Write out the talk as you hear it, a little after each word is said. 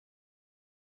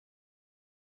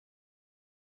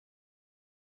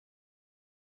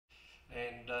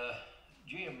And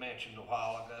Jim mentioned a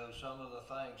while ago some of the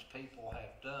things people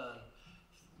have done,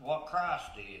 what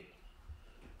Christ did.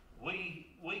 We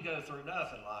go through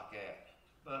nothing like that.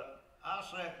 But I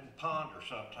sit and ponder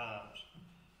sometimes,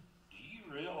 do you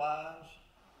realize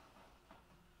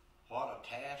what a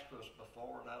task was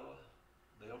before Noah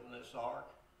building this ark?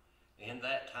 In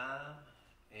that time,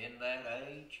 in that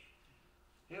age,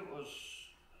 it was,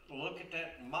 look at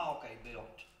that mosque they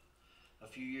built a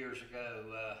few years ago.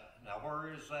 Now,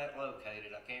 where is that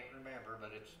located? I can't remember,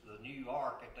 but it's the new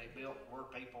ark that they built where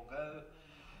people go.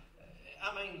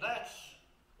 I mean, that's,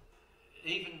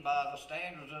 even by the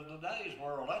standards of today's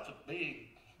world, that's a big,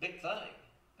 big thing.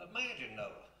 Imagine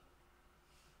Noah.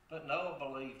 But Noah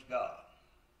believed God.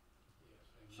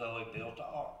 So he built the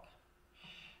ark.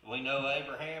 We know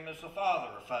Abraham is the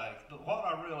father of faith, but what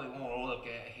I really want to look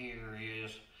at here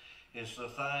is the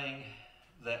thing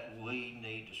that we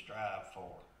need to strive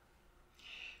for.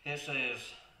 It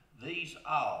says, these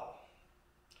all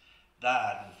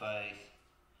died in faith,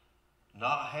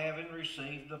 not having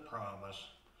received the promise,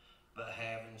 but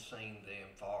having seen them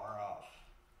far off.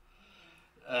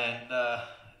 And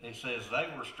it says, they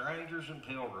were strangers and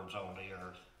pilgrims on the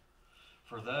earth.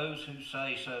 For those who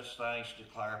say such things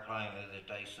declare plainly that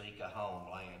they seek a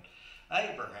homeland.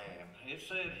 Abraham, it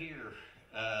said here,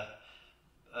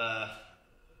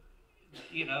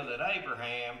 that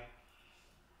Abraham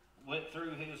went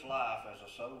through his life as a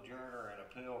sojourner and a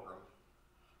pilgrim,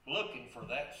 looking for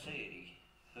that city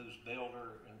whose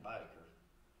builder and maker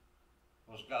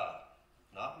was God,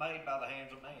 not made by the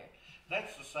hands of man.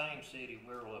 That's the same city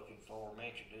we're looking for,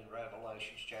 mentioned in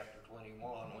Revelation chapter 21,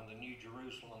 when the New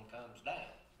Jerusalem comes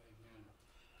down. Amen.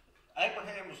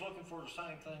 Abraham was looking for the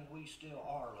same thing we still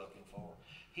are looking for.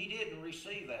 He didn't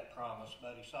receive that promise,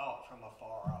 but he saw it from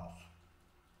afar off.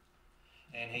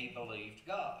 And he believed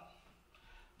God.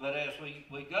 But as we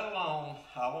go on,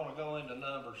 I want to go into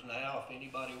Numbers now, if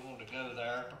anybody wanted to go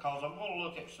there, because I'm going to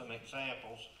look at some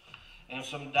examples and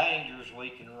some dangers we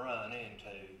can run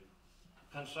into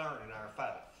concerning our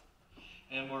faith.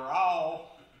 And we're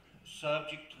all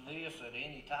subject to this at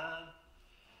any time.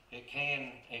 It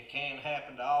can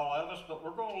happen to all of us, but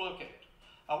we're going to look at,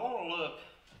 I want to look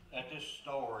at this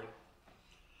story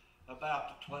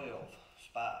about the 12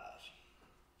 spies.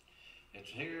 It's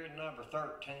here in number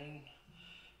 13.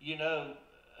 You know,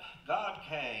 God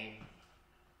came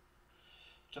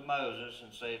to Moses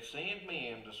and said, send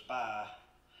men to spy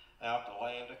out the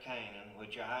land of Canaan,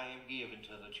 which I am giving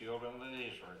to the children of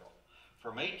Israel.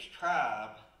 From each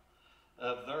tribe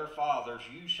of their fathers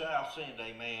you shall send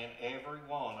a man, every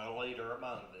one a leader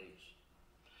among these.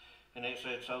 And it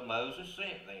said, so Moses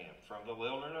sent them from the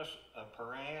wilderness of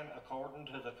Paran according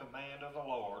to the command of the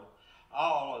Lord,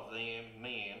 all of them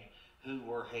men who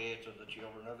were heads of the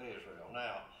children of Israel.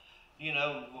 Now, you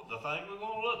know, the thing we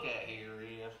want to look at here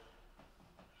is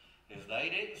they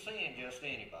didn't send just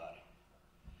anybody.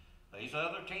 These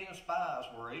other 10 spies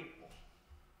were equal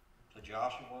to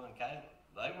Joshua and Caleb.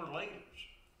 They were leaders.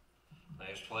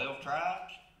 There's 12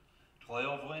 tribes,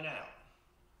 12 went out.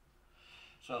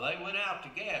 So they went out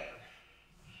together.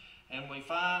 And we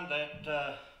find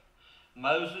that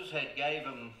Moses had gave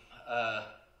them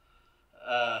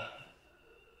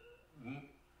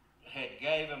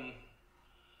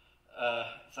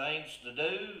things to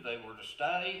do. They were to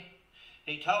stay.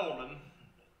 He told them.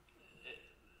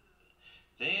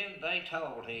 Then they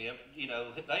told him, you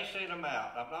know, they sent him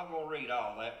out. I'm not going to read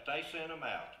all that, but they sent him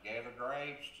out to gather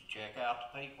grapes, to check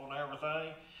out the people and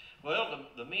everything. Well,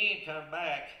 the men come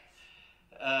back.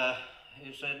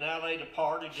 It said, now they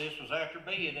departed. This was after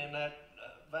being in that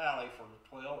valley for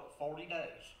 40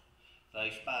 days.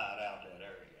 They spied out that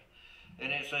area.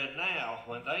 And it said, now,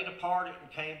 when they departed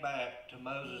and came back to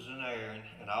Moses and Aaron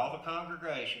and all the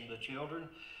congregation, the children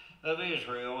of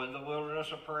Israel in the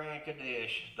wilderness of Paran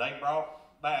Kadesh, they brought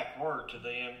back word to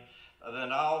them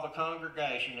and all the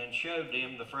congregation and showed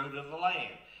them the fruit of the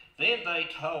land. Then they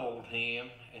told him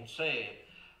and said,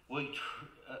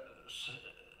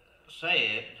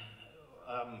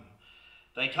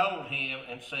 they told him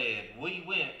and said, we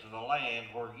went to the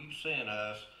land where you sent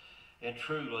us, and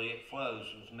truly it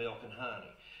flows with milk and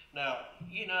honey. Now,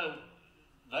 you know,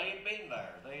 they had been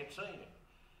there. They had seen it.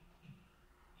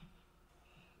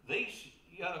 These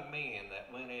young men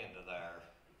that went into there,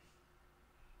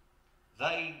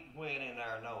 they went in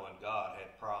there knowing God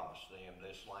had promised them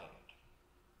this land.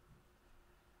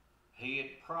 He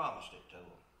had promised it to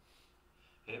them.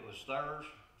 It was theirs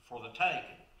for the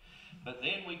taking. But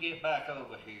then we get back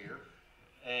over here,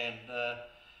 and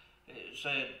it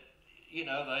said, you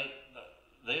know,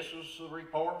 This was the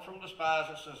report from the spies.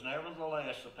 It says,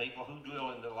 nevertheless, the people who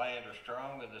dwell in the land are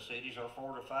strong, and the cities are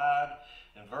fortified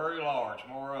and very large.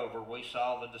 Moreover, we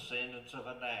saw the descendants of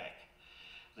Anak.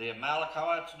 The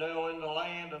Amalekites dwell in the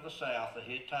land of the south. The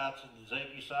Hittites and the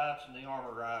Jebusites and the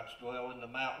Amorites dwell in the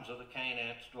mountains of the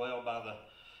Canaanites, dwell by the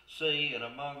sea and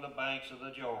among the banks of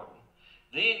the Jordan.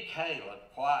 Then Caleb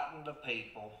quietened the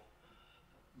people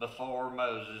before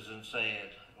Moses and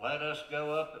said, let us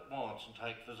go up at once and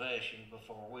take possession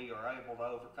before we are able to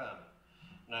overcome it.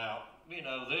 Now,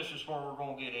 this is where we're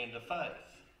going to get into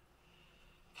faith.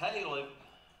 Caleb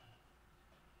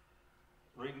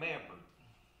remembered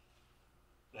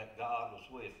that God was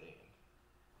with him.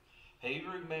 He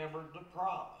remembered the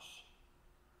promise.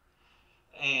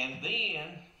 And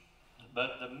then,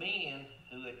 but the men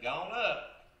who had gone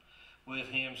up with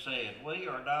him said, we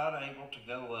are not able to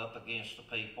go up against the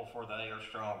people, for they are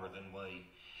stronger than we.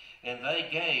 And they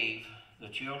gave the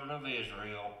children of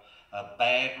Israel a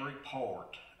bad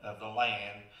report of the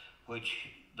land which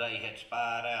they had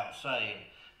spied out, saying,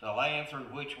 the land through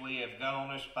which we have gone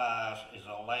as spies is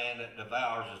a land that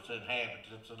devours its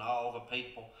inhabitants, and all the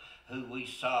people who we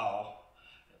saw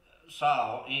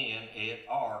in it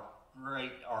are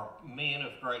men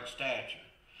of great stature.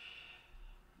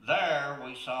 There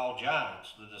we saw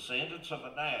giants. The descendants of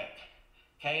Anak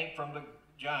came from the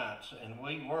giants, and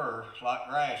we were like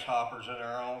grasshoppers in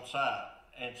our own sight,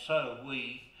 and so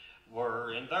we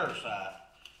were in their sight.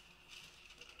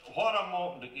 What I'm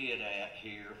wanting to get at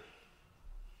here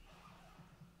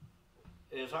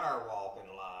is our walk in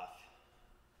life.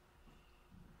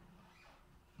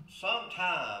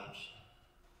 Sometimes,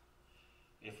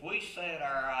 if we set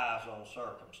our eyes on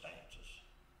circumstances,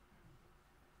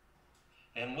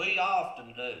 and we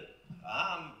often do,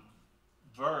 I'm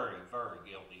very, very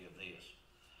guilty of this,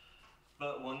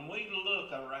 but when we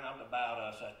look around about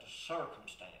us at the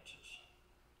circumstances,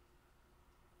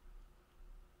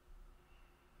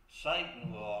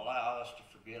 Satan will allow us to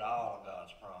forget all of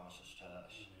God's promises to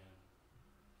us. Amen.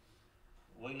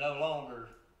 We no longer,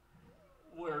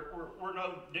 we're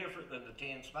no different than the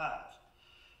 10 spies.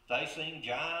 They seen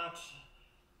giants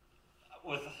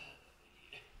with,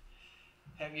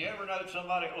 have you ever known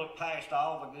somebody that looked past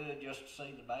all the good just to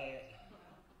see the bad?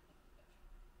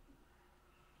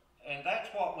 And that's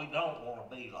what we don't want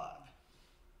to be like.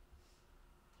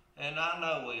 And I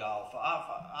know we all,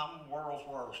 I'm the world's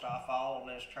worst. I fall in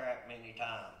this trap many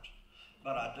times.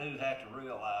 But I do have to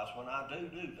realize when I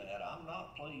do that, I'm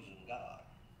not pleasing God.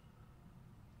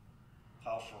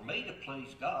 Because for me to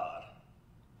please God,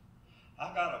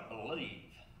 I got to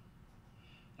believe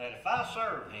that if I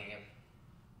serve Him,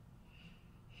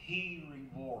 He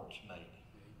rewards me.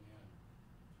 Amen.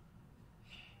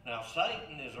 Now,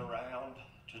 Satan is around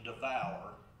to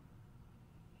devour.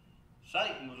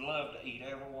 Satan would love to eat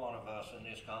every one of us in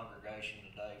this congregation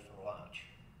today for lunch.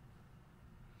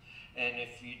 And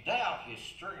if you doubt his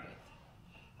strength,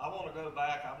 I want to go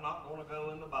back. I'm not going to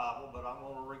go in the Bible, but I'm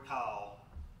going to recall.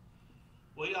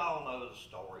 We all know the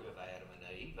story of Adam and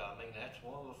Eve. I mean, that's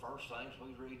one of the first things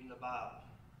we read in the Bible.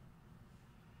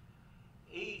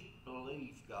 Eve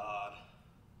believed God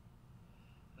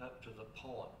up to the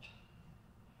point.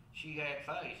 She had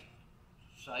faith.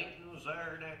 Satan was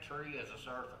there in that tree as a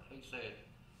serpent. He said,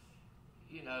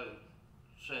 eat of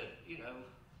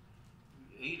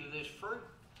this fruit.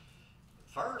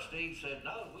 First, Eve said,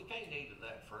 no, we can't eat of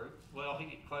that fruit. Well,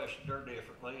 he questioned her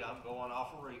differently. I'm going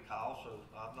off a recall, so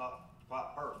I'm not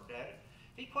quite perfect at it.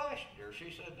 He questioned her.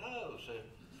 She said, no. Said,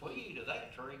 if we eat of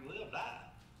that tree, we'll die.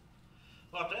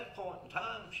 Well, at that point in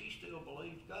time, she still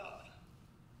believed God.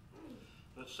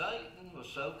 But Satan was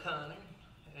so cunning,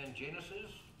 and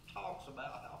Genesis talks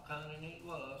about how cunning he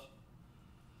was.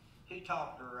 He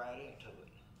talked her right into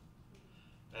it.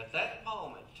 At that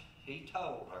moment, he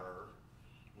told her,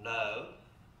 no,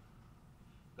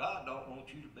 God don't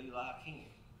want you to be like him.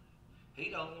 He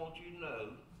don't want you to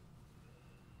know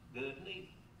good and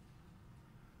evil.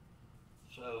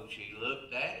 So she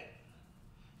looked at it.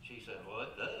 She said, well,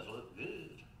 it does look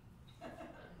good.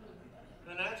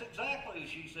 And that's exactly,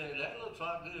 she said, that looks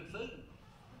like good food.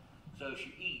 So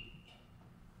she eat.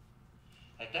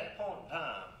 At that point in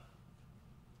time,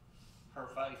 her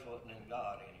faith wasn't in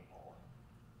God anymore.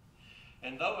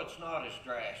 And though it's not as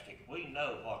drastic, we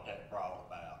know what that brought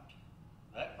about.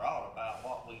 That brought about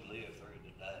what we live through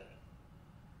today.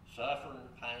 Suffering,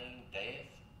 pain, death.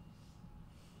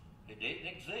 It didn't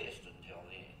exist until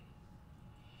then.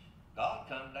 God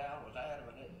come down with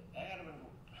Adam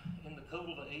in the cool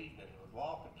of the evening would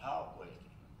walk and talk with him.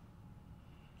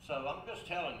 So I'm just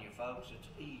telling you folks, it's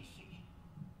easy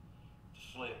to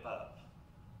slip up.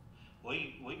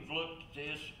 We've looked at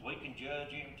this. We can judge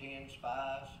him 10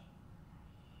 spies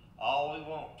all we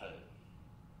want to.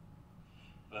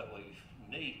 But we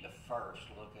need to first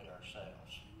look at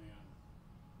ourselves. Amen.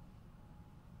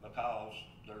 Because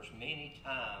there's many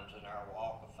times in our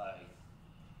walk of faith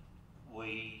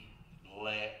we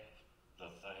let the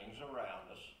things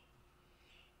around us,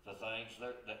 the things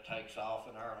that takes off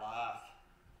in our life,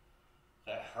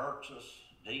 that hurts us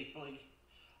deeply,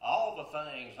 all the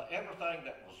things, everything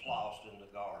that was lost in the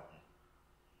garden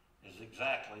is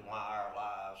exactly why our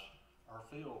lives are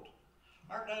filled.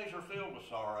 Our days are filled with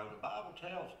sorrow. The Bible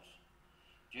tells us.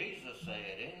 Jesus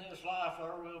said, in this life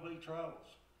there will be troubles,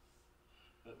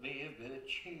 but be of good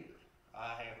cheer.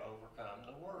 I have overcome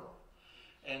the world.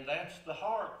 And that's the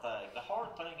hard thing. The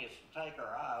hard thing is to take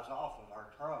our eyes off of our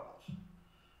troubles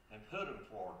and put them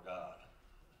toward God.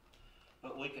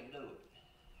 But we can do it.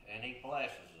 And he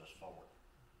blesses us for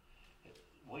it.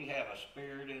 We have a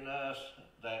spirit in us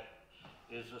that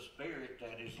is a spirit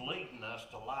that is leading us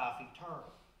to life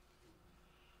eternal.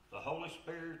 The Holy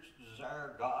Spirit's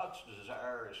desire, God's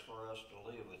desire, is for us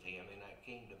to live with him in that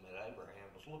kingdom that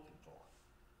Abraham was looking for.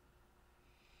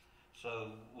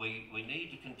 So we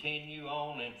need to continue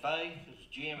on in faith, as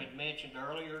Jim had mentioned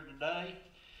earlier today.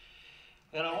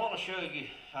 And I want to show you,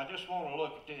 I just want to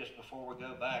look at this before we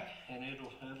go back, and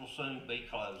it'll soon be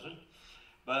closing.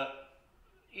 But,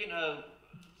 you know,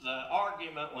 the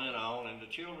argument went on, and the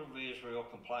children of Israel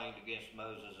complained against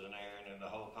Moses and Aaron and the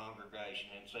whole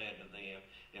congregation and said to them,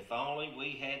 if only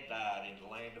we had died in the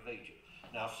land of Egypt.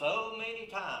 Now, so many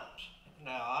times,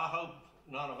 now I hope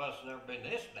none of us has ever been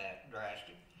this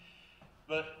drastic,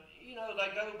 but, you know, they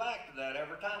go back to that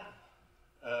every time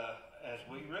as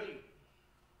we read.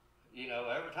 You know,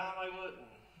 every time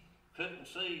they couldn't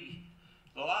see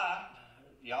the light.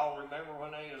 Y'all remember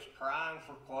when they was crying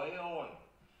for quail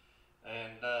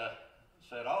and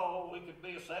said, oh, we could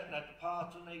be sitting at the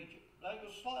pots in Egypt. They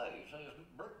was slaves. They was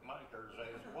brickmakers.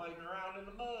 They was wading around in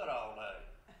the mud all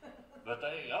day. But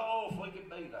if we could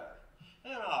be there.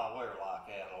 And we're like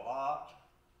that a lot.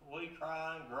 We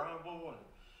cry and grumble and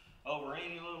over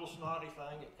any little snotty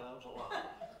thing that comes along.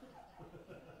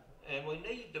 And we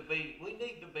need to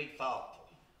be thoughtful.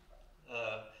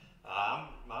 I'm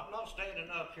not standing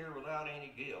up here without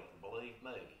any guilt, believe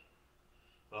me.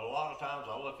 But a lot of times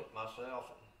I look at myself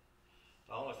and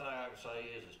the only thing I can say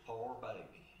is poor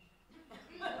baby.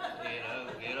 You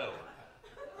know, get over it.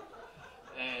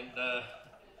 And,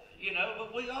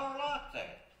 but we are like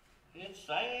that. It's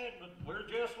sad, but we're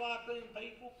just like them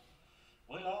people.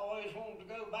 We always want to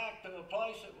go back to a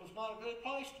place that was not a good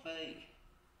place to be.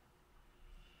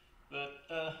 But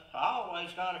I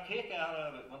always got a kick out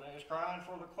of it when they was crying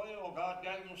for the quail. God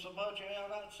gave them so much they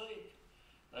got sick.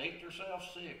 They ate themselves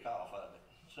sick off of it.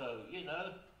 So,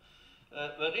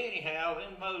 but anyhow,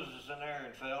 then Moses and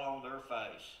Aaron fell on their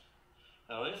face.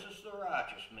 Now, this is the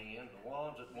righteous men, the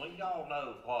ones that we all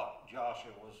know what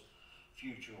Joshua's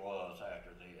future was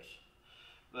after this.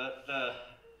 But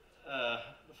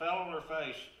fell on their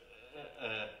face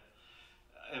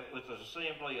with the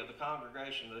assembly of the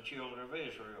congregation of the children of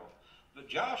Israel. But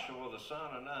Joshua the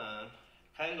son of Nun,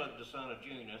 Caleb the son of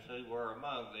Jephunneh, who were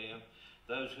among them,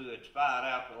 those who had spied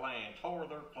out the land, tore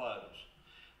their clothes.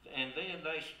 And then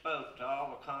they spoke to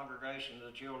all the congregation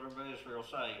of the children of Israel,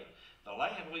 saying, the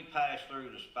land we passed through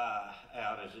to spy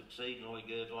out is exceedingly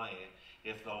good land.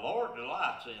 If the Lord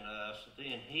delights in us,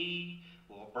 then he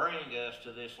will bring us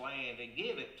to this land and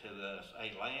give it to us,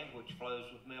 a land which flows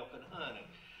with milk and honey.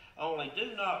 Only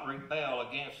do not rebel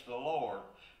against the Lord,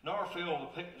 nor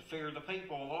fear the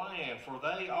people of the land, for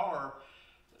they are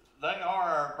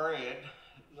our bread.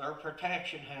 Their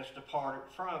protection has departed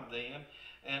from them,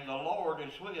 and the Lord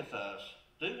is with us.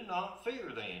 Do not fear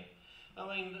them.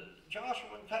 I mean,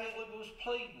 Joshua and Caleb was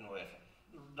pleading with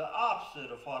them, the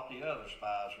opposite of what the other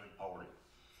spies reported.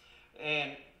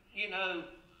 And,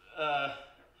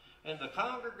 and the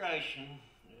congregation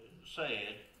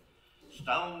said,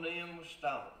 stone them with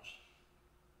stones.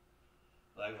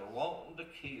 They were wanting to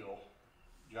kill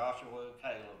Joshua and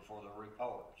Caleb for the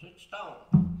reports. It's stone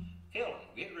them, kill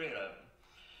them, get rid of them.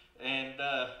 And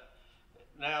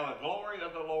now the glory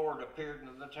of the Lord appeared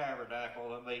in the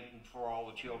tabernacle of the meeting for all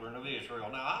the children of Israel.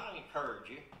 Now I encourage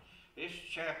you, this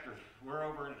chapter, we're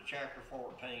over into chapter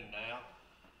 14 now.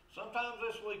 Sometimes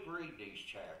this week read these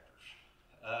chapters.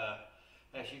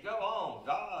 As you go on,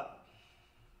 God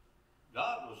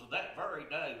was that very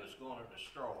day was going to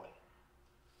destroy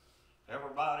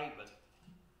everybody but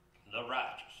the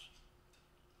righteous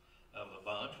of the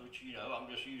bunch, which, I'm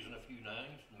just using a few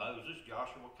names. Moses,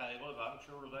 Joshua, Caleb, I'm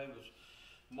sure they was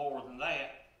more than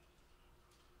that.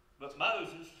 But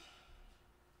Moses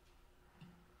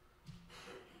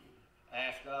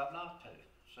asked God not to.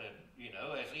 Said, you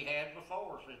know, as he had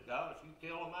before, said, God, if you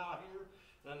kill them out here,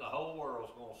 then the whole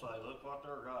world's going to say, look what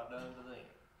their God done to them.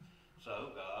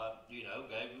 So God, you know,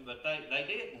 gave them, but they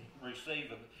didn't receive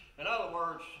them. In other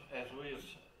words, as we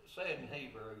said in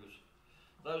Hebrews,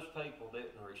 those people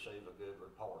didn't receive a good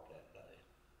report that day.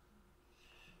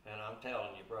 And I'm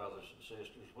telling you, brothers and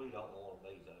sisters, we don't want to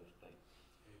be those people.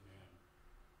 Amen.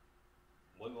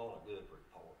 We want a good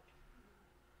report.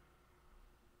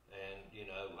 And, you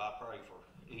know, I pray for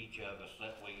each of us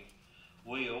that we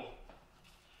will.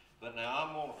 But now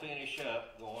I'm going to finish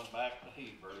up going back to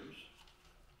Hebrews.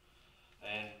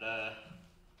 And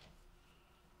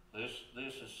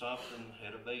this is something,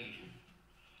 it'll be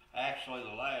actually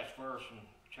the last verse in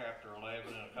chapter 11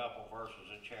 and a couple verses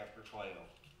in chapter 12.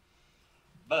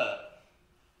 But,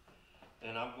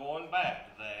 and I'm going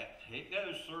back to that, it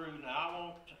goes through,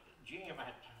 now Jim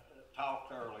had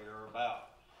talked earlier about,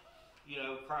 you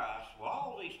know, Christ. Well,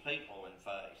 all these people in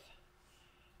faith.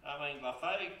 I mean, by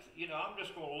faith, you know, I'm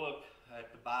just going to look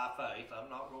at the by faith. I'm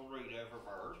not going to read every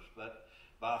verse, but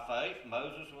by faith,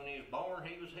 Moses, when he was born,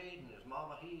 he was hidden. His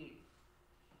mama hid him.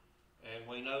 And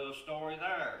we know the story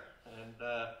there. And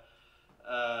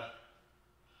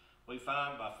we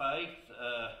find by faith,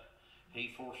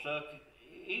 he forsook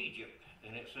Egypt.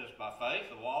 And it says by faith,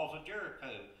 the walls of Jericho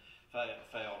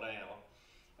fell down.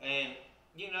 And,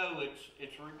 you know,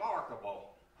 it's remarkable.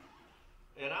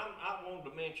 And I wanted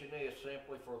to mention this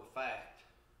simply for the fact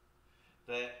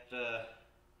that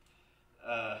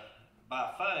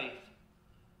by faith,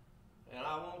 and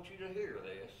I want you to hear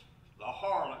this, the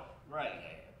harlot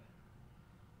Rahab.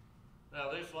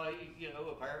 Now this lady, you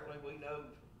know, apparently we know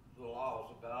the laws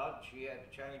of God. She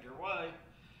had to change her way.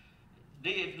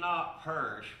 Did not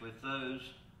perish with those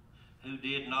who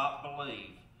did not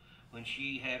believe when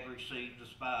she had received the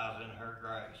spies in her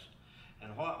grace.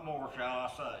 And what more shall I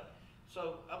say?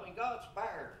 So, I mean, God spared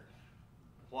her.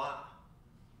 Why?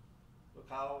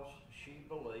 Because she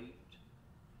believed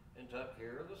and took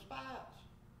care of the spies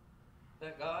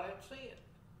that God had sent.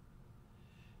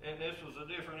 And this was a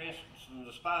different instance than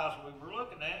the spies we were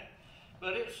looking at.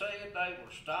 But it said they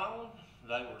were stoned,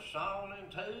 they were sawn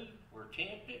in two, were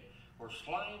tempted, were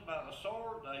slain by the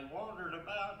sword. They wandered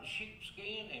about in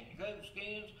sheepskin and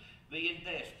goatskins, being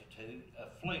destitute,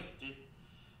 afflicted,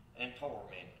 and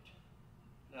tormented.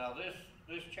 Now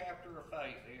this chapter of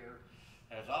faith here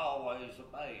has always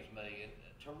amazed me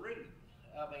to read.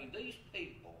 I mean, these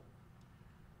people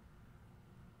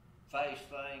face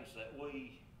things that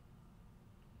we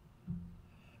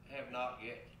have not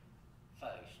yet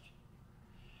faced.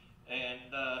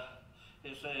 And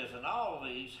it says, and all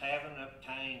these, having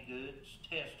obtained good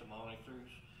testimony through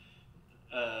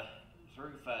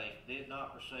faith, did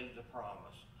not receive the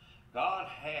promise. God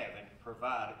having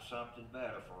provided something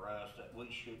better for us, that we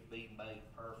should be made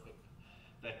perfect,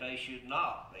 that they should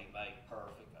not be made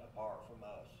perfect apart from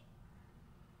us.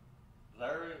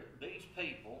 These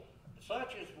people,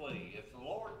 such as we, if the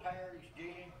Lord tarries,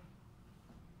 Jim,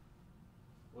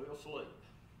 we'll sleep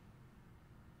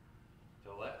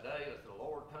till that day that the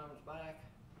Lord comes back,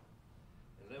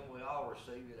 and then we all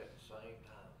receive it at the same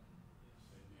time.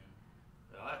 Yes, amen.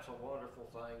 Now that's a wonderful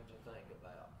thing to think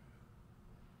about.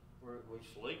 We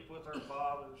sleep with our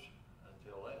fathers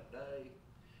until that day,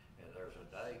 and there's a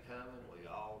day coming, we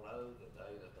all know, the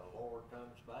day that the Lord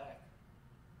comes back.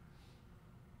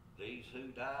 These who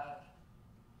died,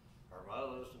 our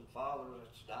mothers and fathers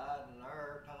that's died in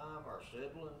our time, our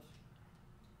siblings,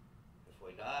 if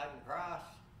we died in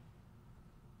Christ,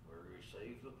 we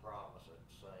receive the promise at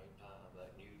the same time.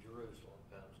 That New Jerusalem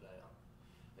comes down,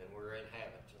 and we're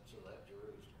inhabitants of that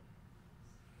Jerusalem.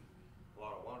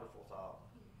 What a wonderful thought.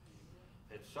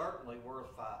 It's certainly worth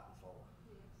fighting for.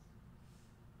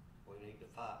 We need to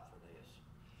fight for this.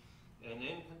 And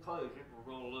in conclusion, we're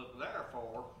going to look,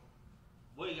 therefore,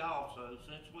 we also,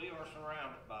 since we are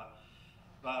surrounded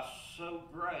by so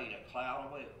great a cloud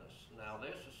of witness. Now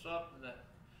this is something that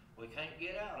we can't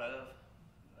get out of.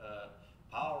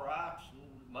 Paul writes,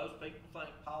 and most people think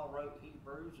Paul wrote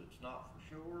Hebrews. It's not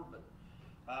for sure, but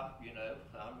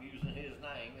I'm using his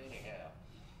name anyhow.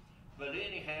 But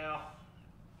anyhow,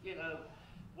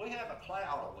 we have a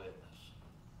cloud of witness.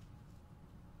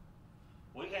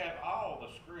 We have all the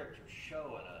scriptures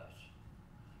showing us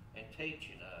and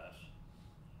teaching us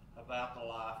about the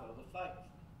life of the faithful.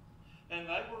 And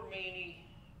they were many.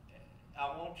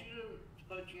 I want you to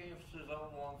put your emphasis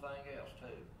on one thing else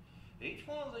too. Each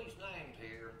one of these names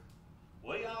here,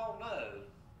 we all know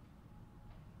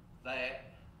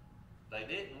that they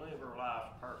didn't live their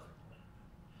lives perfectly.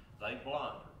 They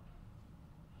blundered.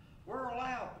 We're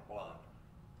allowed to blunder.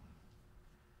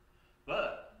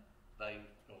 But they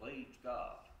believed God.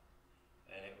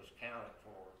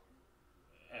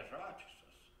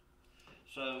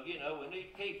 So, you know, we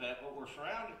need to keep that, but we're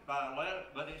surrounded by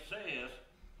but it says,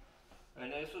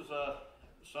 and this is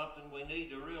something we need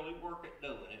to really work at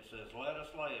doing. It says, let us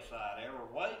lay aside every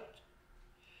weight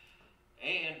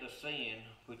and the sin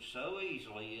which so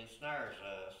easily ensnares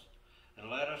us, and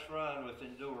let us run with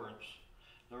endurance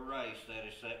the race that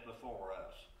is set before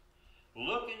us.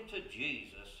 Looking to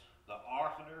Jesus, the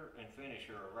author and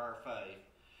finisher of our faith,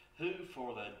 who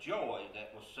for the joy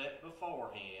that was set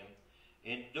before him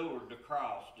endured the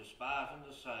cross, despising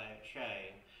the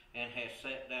shame, and has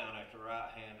sat down at the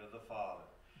right hand of the Father.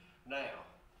 Now,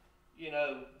 you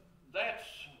know, that's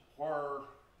where,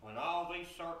 when all these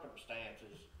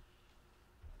circumstances,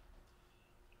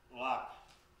 like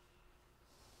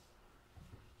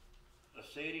the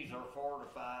cities are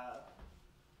fortified,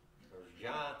 there's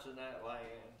giants in that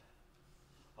land.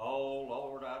 Oh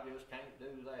Lord, I just can't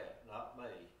do that, not me.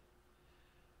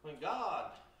 When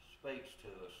God speaks to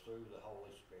us through the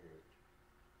Holy Spirit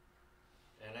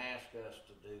and asks us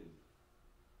to do,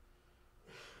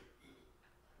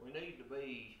 we need to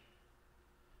be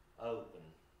open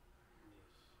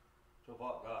to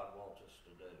what God wants us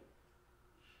to do.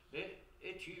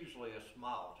 It's usually a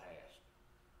small task.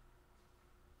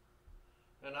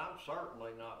 And I'm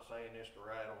certainly not saying this to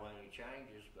rattle any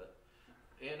changes, but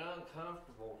in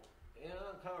uncomfortable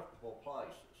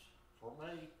places, for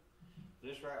me,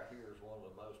 this right here is one of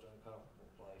the most uncomfortable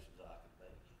places I could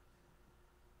be.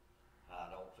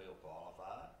 I don't feel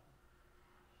qualified.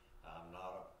 I'm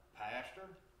not a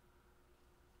pastor.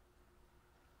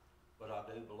 But I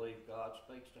do believe God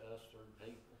speaks to us through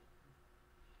people.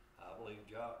 I believe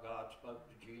God spoke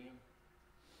to Jim,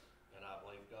 and I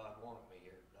believe God wanted me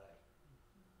here today.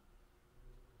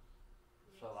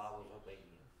 So I was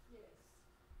obedient. Yes.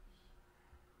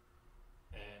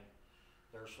 And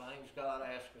there's things God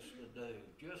asks us to do.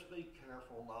 Just be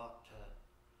careful not to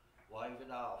wave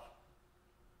it off.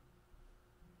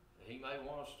 He may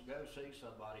want us to go see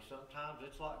somebody. Sometimes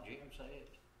it's like Jim said.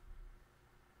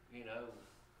 You know,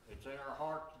 it's in our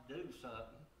heart to do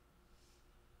something.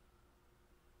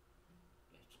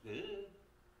 It's good.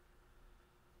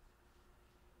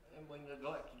 And we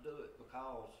neglect to do it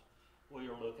because we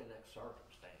are looking at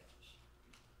circumstances.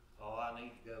 Oh, I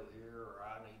need to go here or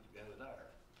I need to go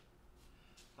there.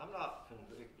 I'm not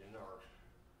convicting or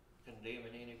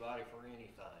condemning anybody for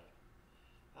anything.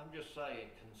 I'm just saying,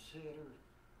 consider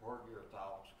where your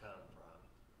thoughts come from.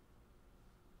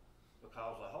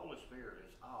 Because the Holy Spirit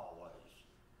is always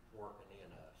working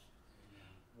in us,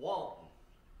 wanting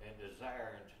and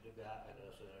desiring to guide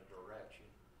us in a direction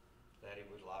that He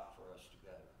would like for us to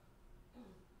go.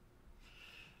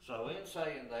 So in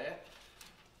saying that,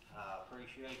 I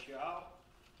appreciate y'all.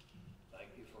 Thank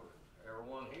you for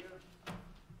everyone here.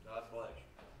 God bless you.